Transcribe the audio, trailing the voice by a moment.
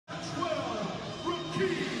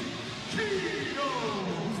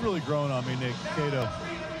He's really growing on me, Nick. Cato.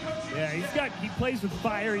 Yeah, he plays with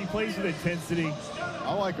fire, he plays with intensity.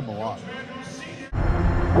 I like him a lot.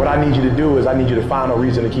 What I need you to do is I need you to find a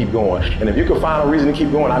reason to keep going. And if you can find a reason to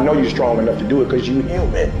keep going, I know you're strong enough to do it because you're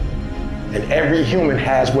human. And every human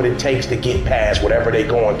has what it takes to get past whatever they're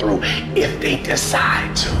going through if they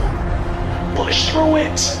decide to. Push through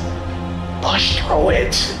it. Push through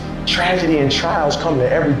it. Tragedy and trials come to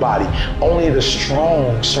everybody. Only the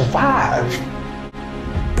strong survive.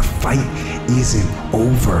 The fight isn't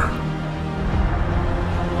over.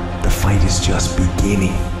 The fight is just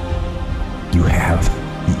beginning. You have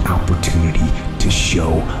the opportunity to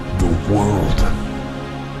show the world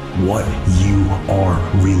what you are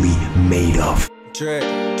really made of.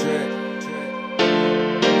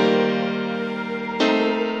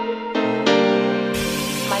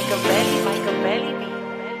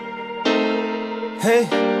 Hey,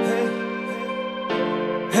 hey,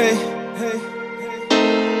 hey, hey,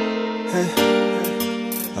 hey.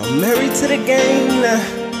 I'm married to the game now.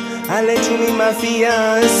 I let you be my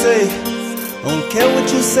fiance. Don't care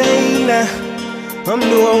what you say now. I'm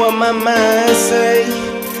doing what my mind say.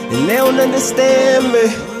 And they don't understand me.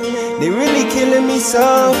 They really killing me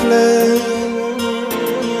softly.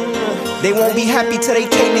 They won't be happy till they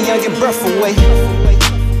take the youngin' breath away.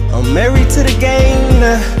 I'm married to the game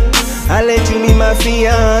now. I let you be my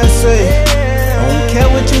fiance. Don't care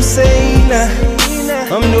what you say now.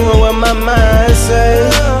 I'm doing what my mind say.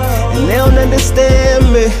 And they don't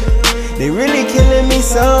understand me. They really killing me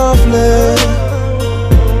softly.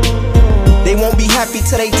 They won't be happy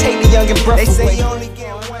till they take the youngin' breath away. They say you only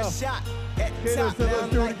get one shot. Let's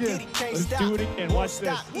do it again. Let's do it again. Watch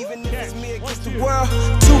this. Even if it's me against the world.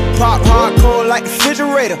 Tupac hardcore like the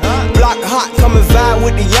refrigerator. Block hot, come and vibe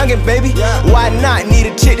with the youngin', baby. Why not? Need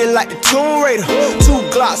a chick that like the Tomb Raider.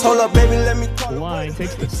 2 Glocks, hold up, baby, let me call. Line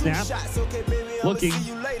takes the snap. Looking.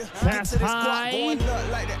 Pass high.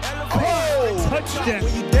 Oh, touchdown.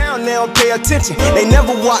 When you down, they don't pay attention. They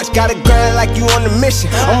never watch, gotta grind like you on the mission.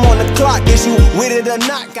 I'm on the clock, is you with it or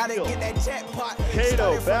not? Gotta get that jackpot.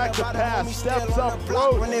 Cato, back to pass, steps up,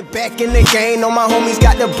 throws. Run it back in the game, all my homies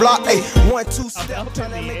got the block. Ay, 1-2 step, Up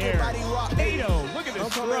in the air. Cato, look at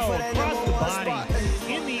this throw across the body.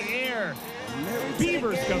 In the air.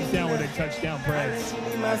 Beavers comes down with a touchdown press.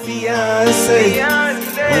 My fiance,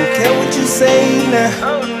 don't care what you say now.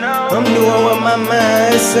 I'm doing what my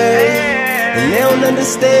mind say. And they don't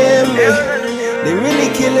understand me. They really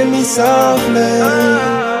killing me softly.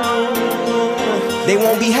 They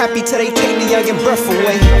won't be happy till they take the youngin' breath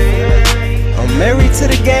away. I'm married to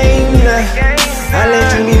the game now. I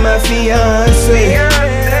let you be my fiance.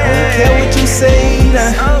 Don't care what you say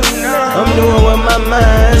now. I'm doing what my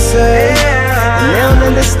mind say. And they don't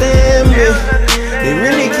understand me. They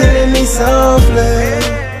really killing me softly.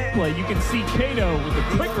 You can see Cato with a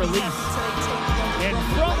quick release. And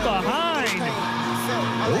from behind,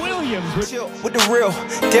 Williams with the real,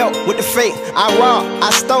 dealt with the fake. I rob,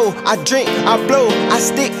 I stole, I drink, I blow, I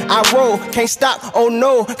stick, I roll. Can't stop, oh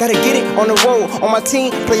no, gotta get it on the road. On my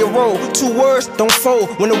team, play a role. 2 words, don't fold.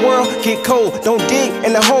 When the world get cold, don't dig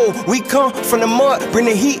in the hole. We come from the mud, bring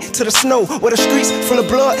the heat to the snow. Where the streets full of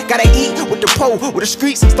blood, gotta eat with the pole. Where the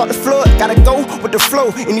streets start to flood, gotta go with the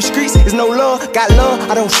flow. In these streets is no love, got love,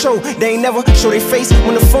 I don't show. They ain't never show their face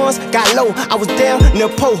when the funds got low. I was down near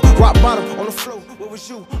pole, rock bottom on the floor. Where was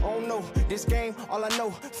you? I don't know. This game, all I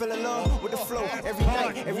know, fell in love with the flow. Every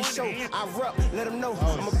night, every show, I rap, let them know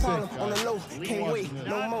I'm a problem on the low. Can't wait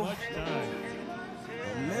no more.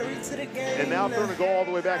 Married to the game. And now throwing the goal all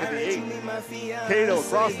the way back at the 8. Cato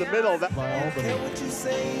across the middle. That by Albany.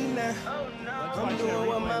 I'm doing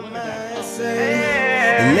what my mind say.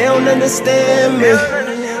 And they don't understand me.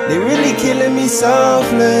 They really killing me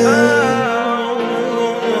softly.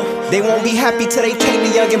 They won't be happy till they take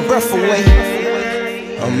the youngin' breath away.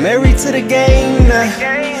 I'm married to the game now.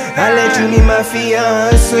 I let you be my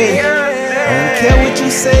fiance. Don't care what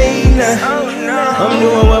you say now. I'm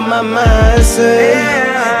doing what my mind say.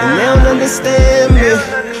 And they don't understand me.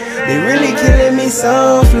 They really killing me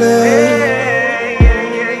softly.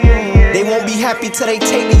 They won't be happy till they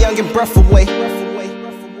take the youngin' breath away.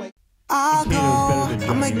 I'll go,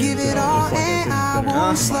 I'ma give it all and I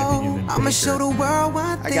won't slow. I'ma show the world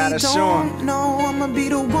what they don't know. I'ma be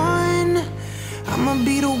the one. I'ma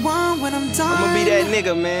be the one when I'm done. I'ma be that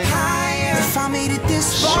nigga, man. If I made it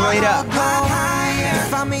this far, straight up.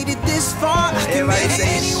 If I made it this far, I can make it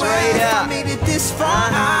anywhere. If I made it this far,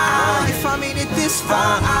 if I made it this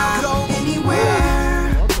far, I'll go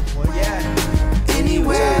anywhere.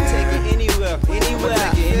 Anywhere. Take it anywhere.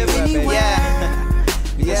 Anywhere. Anywhere.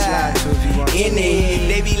 Yeah. in it.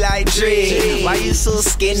 They be like, Dre, why you so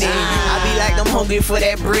skinny? I be like, I'm hungry for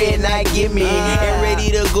that bread, not give me. And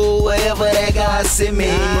ready to go wherever that God send me.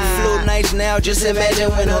 My flow nice now, just imagine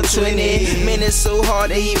when I'm 20. Man, it's so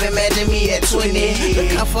hard to even imagine me at 20.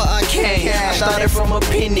 Look how far I came, I started from a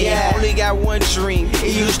penny. Only got one dream,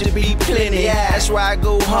 it used to be plenty. That's why I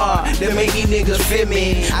go hard, to make these niggas fit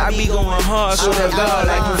me. I be going hard, so to God,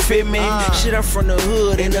 like you fit me. Shit, I'm from the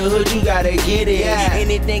hood, in the hood you gotta get it.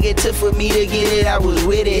 Anything it took for me to get it, I was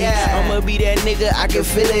with it. I'ma be that nigga, I can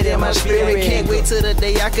feel it in my spirit. Can't wait till the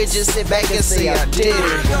day I could just sit back and say I did it.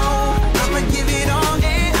 I'ma give it all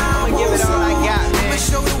and I give it all I got, man. I'ma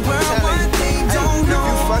show the world one thing don't know.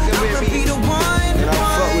 I'ma be the one,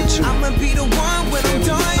 I'ma be the one when I'm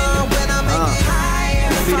done. When I make it high,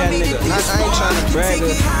 be that nigga. I ain't trying to brag, you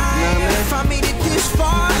know what I mean? If I made it this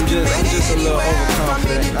far, I'm just a little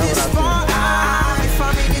overconfident. That's what I think. If I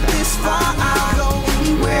made it this far, I'll go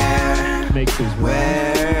anywhere. Makes his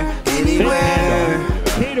way. Anywhere.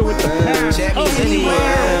 Cato with the pass. Check me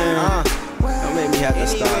anywhere. Don't make me have to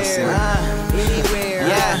start singing. Anywhere.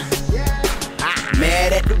 Yeah.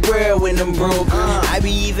 Mad at the world when I'm broke. I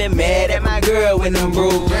be even mad at my girl when I'm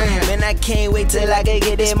broke. Man, I can't wait till I can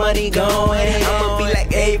get that money going. I'ma be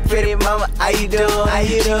like, hey, pretty mama, how you doing?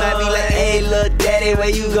 She might be like, hey, little daddy, where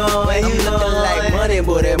you going? I'm looking like money,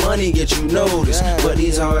 boy, that money get you noticed. But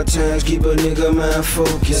these hard times keep a nigga mind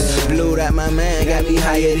focused. Blowed out my mind, got me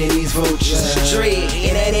higher than these vultures. Straight,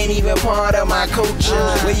 and that ain't even part of my culture.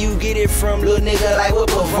 Where you get it from, little nigga, like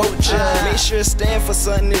what a vulture. Make sure it stand for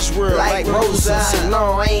something this world, like Rosa.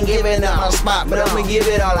 No, I ain't giving up my spot, but I'ma give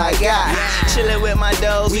it all I got. Chillin' with my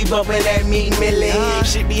dogs, we bumpin' that meat millie.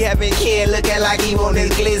 Should be having Ken looking like he want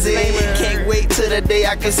his glizzy. Can't wait till the day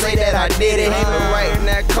I can say that I did it. But right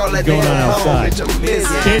now, call it going on outside.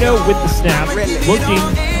 Cato with the snap, looking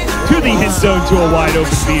to the end zone to a wide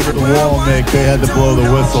open Beaver. The wall, Nick, they had to blow the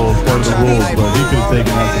whistle as part of the rules, but he could have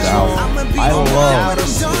taken us out. I love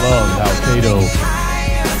how Cato.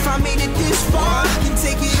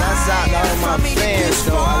 Shouts out to all my fans,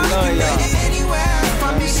 though. I love y'all.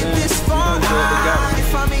 I'm saying, we gon' do it together.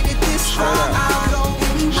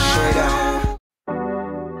 Straight up.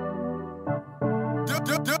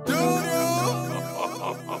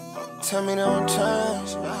 Tell me don't change.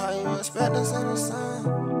 How you expect us in the sun?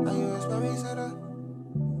 How you expect me to the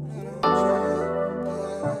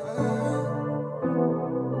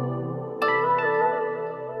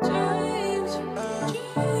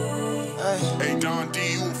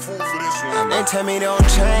They tell me don't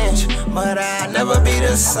change, but I'll never be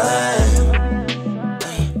the same.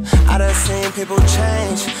 I done seen people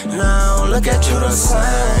change, now look at you the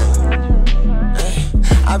same.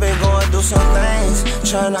 I've been going through some things,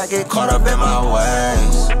 trying not get caught up in my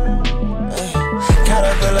ways.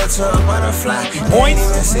 Caterpillar to a butterfly.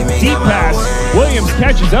 Points, deep pass. Williams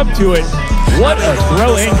catches up to it. What a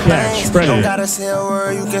throw and catch. Spread Don't it. gotta say a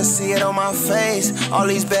word, you can see it on my face. All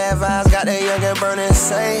these bad vibes got that young and burning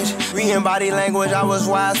sage. Reading body language, I was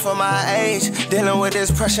wise for my age. Dealing with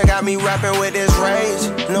this pressure got me rapping with this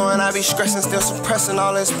rage. Knowing I be stressing, still suppressing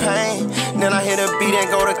all this pain. Then I hit a beat and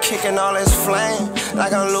go to kicking all this flame.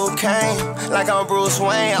 Like I'm Luke Kane, like I'm Bruce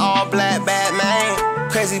Wayne, all black Batman.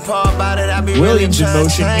 Crazy part about it, I be Williams really in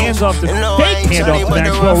motion, hands off the fake, hand off the but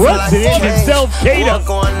Maxwell, rough runs it in himself, Cato. What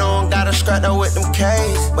going on, gotta scrap up with them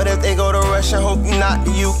K's. But if they go to Russia, hope you not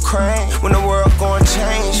the Ukraine. When the world gon'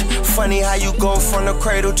 change, funny how you go from the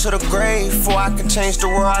cradle to the grave. Before I can change the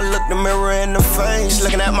world, I look the mirror in the face.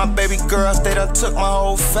 Looking at my baby girls, they done took my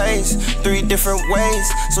whole face 3 different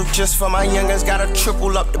ways. So just for my youngers, gotta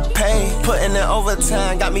triple up the pay. Putting in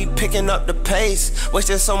overtime, got me picking up the pace.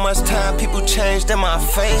 Wasted so much time, people changed in my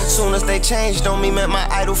face. Soon as they change, don't mean met my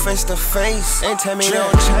idol face to face. Ain't tell me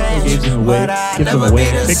don't change, Gives him away, but I gives him never away.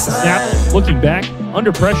 be the Takes the same. snap, looking back,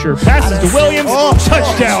 under pressure, passes to Williams,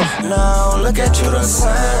 touchdown. Now look at you the same.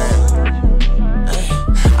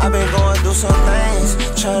 I've been going through some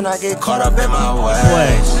things, trying not get caught up in my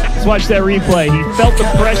ways. Let's watch that replay. He felt the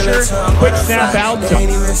pressure, quick snap out. They ain't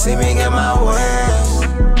even see me get my ways.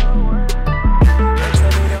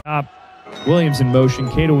 Williams in motion,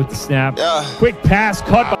 Cato with the snap. Quick pass,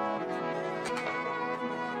 caught by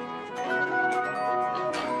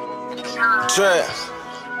Drip.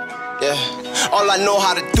 Yeah. All I know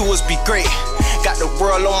how to do is be great. Got the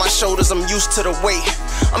world on my shoulders, I'm used to the weight.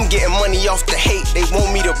 I'm getting money off the hate, they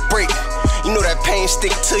want me to break. You know that pain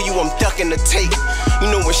stick to you, I'm ducking the tape. You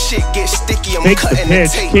know when shit gets sticky, I'm Takes the cutting the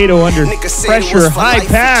pitch. tape. Cato under pressure, high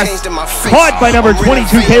pass, caught by number 22,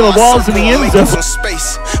 Caleb Walls in the end zone.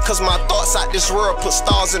 Cause my thoughts out this world put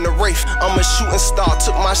stars in the wraith. I'm a shooting star,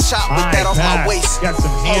 took my shot with that off my waist. Got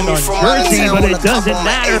some hand on jersey, but it doesn't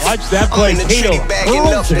matter. Watch that play. Cato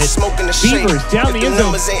hurls it. Beavers down the end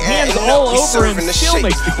zone, hands all over, and still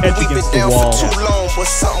makes the catch against the wall. Too long, but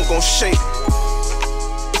something gon' shake.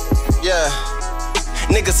 Yeah.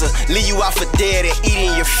 Niggas will leave you out for dead and eat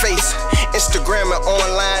in your face. Instagram and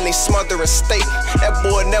online, they smothering steak. That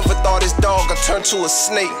boy never thought his dog would turn to a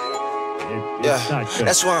snake. Yeah,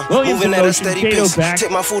 that's why I'm moving at a steady pace.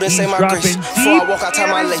 Take my food and say my grace. Before I walk, I tie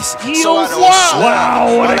my lace. So I don't slip.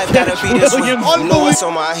 Wow, what a catch, Williams. You know what's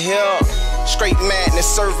on my hip. Straight madness,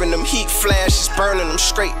 serving them heat flashes, burning them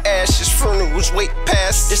straight ashes. Funerals wait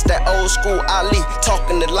past. It's that old school Ali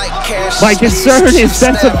talking to like cash. My concern is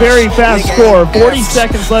that's a very fast score. 40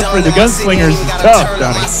 seconds left for the Gunslingers. It's tough,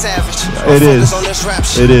 Donnie. It is.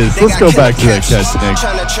 It is. Let's go back to that catch, Nick.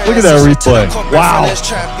 Look at that replay. Wow.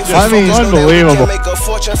 I mean, unbelievable. Make a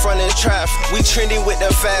fortune from this traffic. We trending with the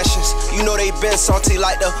fashions. You know they been salty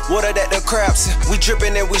like the water that the crabs. We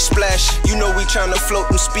dripping and we splash. You know we trying to float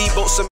them speedboats.